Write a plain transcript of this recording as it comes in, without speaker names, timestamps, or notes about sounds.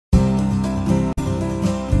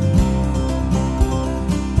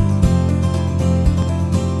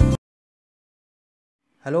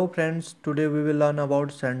Hello friends, today we will learn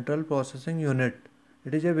about Central Processing Unit.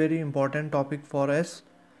 It is a very important topic for us.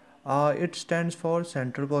 It stands for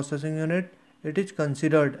Central Processing Unit. It is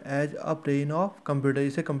considered as a brain of computer.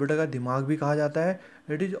 इसे computer का दिमाग भी कहा जाता है.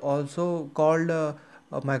 It is also called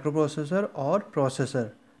a microprocessor or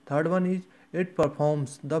processor. Third one is it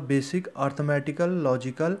performs the basic arithmetical,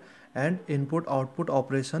 logical and input-output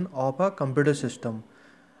operation of a computer system.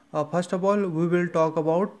 First of all, we will talk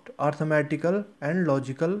about arithmetical and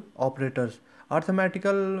logical operators.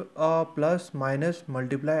 Arithmetical plus, minus,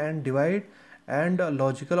 multiply and divide and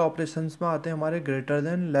logical operations में आते हैं हमारे greater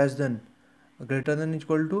than, less than, greater than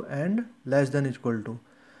equal to and less than equal to.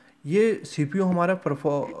 ये CPU हमारा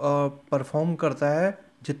perform करता है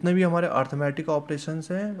जितने भी हमारे अर्थमेटिक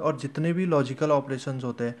ऑपरेशंस हैं और जितने भी लॉजिकल ऑपरेशंस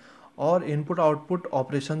होते हैं और इनपुट आउटपुट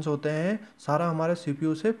ऑपरेशंस होते हैं, सारा हमारा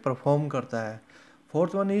CPU से परफॉर्म करता है.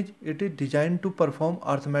 Fourth one is it is designed to perform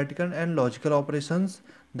arithmetical and logical operations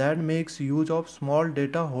that makes use of small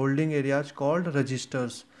data holding areas called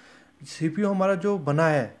registers. CPU हमारा जो बना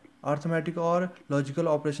है अर्थमेटिक और लॉजिकल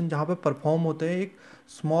ऑपरेशन जहाँ पे परफॉर्म होते हैं एक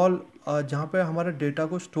स्मॉल जहाँ पे हमारे डेटा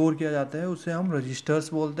को स्टोर किया जाता है उसे हम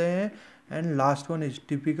रजिस्टर्स बोलते हैं. And last one is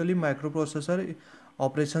typically micro processor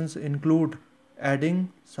operations include adding,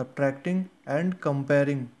 subtracting and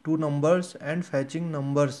comparing two numbers and फैचिंग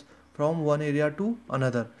numbers from one area to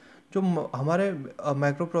another. जो हमारे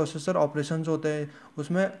माइक्रो प्रोसेसर ऑपरेशंस होते हैं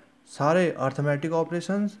उसमें सारे अर्थमेटिक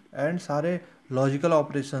ऑपरेशंस एंड सारे लॉजिकल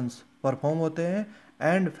ऑपरेशंस परफॉर्म होते हैं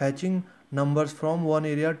and फैचिंग numbers from one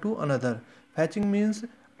area to another. फैचिंग means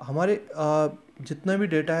हमारे जितना भी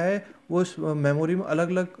डेटा है वो उस मेमोरी में अलग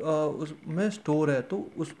अलग उसमें स्टोर है, तो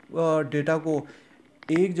उस डेटा को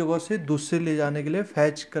एक जगह से दूसरे ले जाने के लिए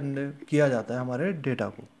फैच किया जाता है हमारे डेटा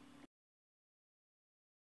को.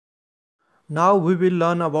 Now we will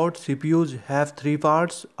learn about CPUs have three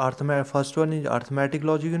parts. First one is arithmetic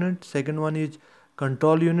logic unit, second one is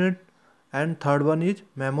control unit and third one is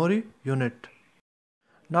memory unit.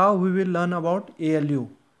 Now we will learn about ALU.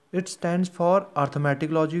 It stands for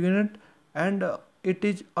arithmetic logic unit and it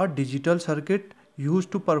is a digital circuit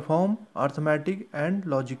used to perform arithmetic and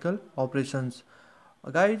logical operations.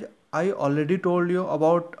 Guys, I already told you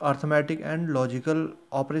about arithmetic and logical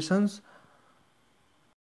operations.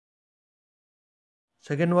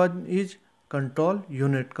 Second one is control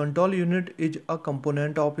unit. Control unit is a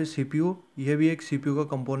component of A CPU. ये भी एक CPU का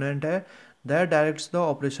component है. That directs the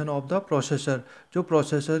operation of the processor. जो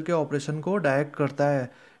processor के operation को direct करता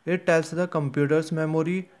है. It tells the computers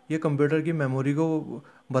memory. ये कंप्यूटर की मेमोरी को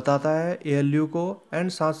बताता है ALU को एंड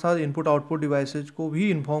साथ साथ इनपुट आउटपुट डिवाइसेज को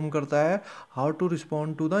भी इन्फॉर्म करता है how to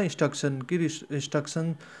respond to the instruction की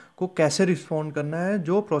इंस्ट्रक्शन को कैसे रिस्पॉन्ड करना है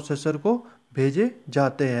जो प्रोसेसर को भेजे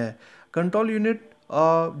जाते हैं. कंट्रोल यूनिट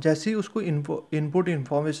जैसे ही उसको इनपुट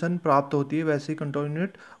इन्फॉर्मेशन प्राप्त होती है वैसे ही कंट्रोल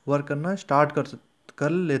यूनिट वर्क करना स्टार्ट कर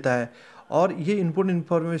लेता है और ये इनपुट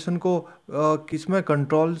इन्फॉर्मेशन को किस में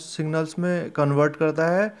कंट्रोल सिग्नल्स में कन्वर्ट करता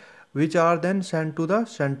है which are then send to the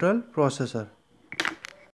central processor.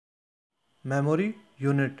 Memory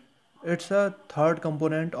unit. It's a third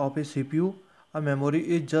component of A CPU. A memory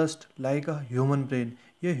is just like a human brain.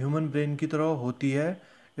 ये ह्यूमन ब्रेन की तरह होती है.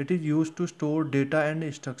 It is use to store data and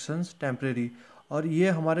instructions temporary. और ये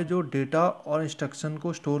हमारे जो data और इंस्ट्रक्शन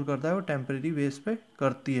को स्टोर करता है वो टेम्परेरी बेस पे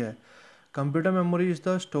करती है. Computer memory is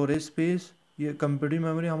the storage space. ये कंप्यूटर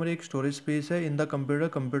मेमोरी हमारी एक स्टोरेज स्पेस है इन द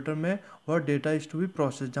कंप्यूटर में और data is to be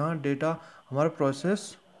process, जहाँ डेटा हमारा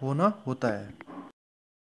प्रोसेस होना होता है.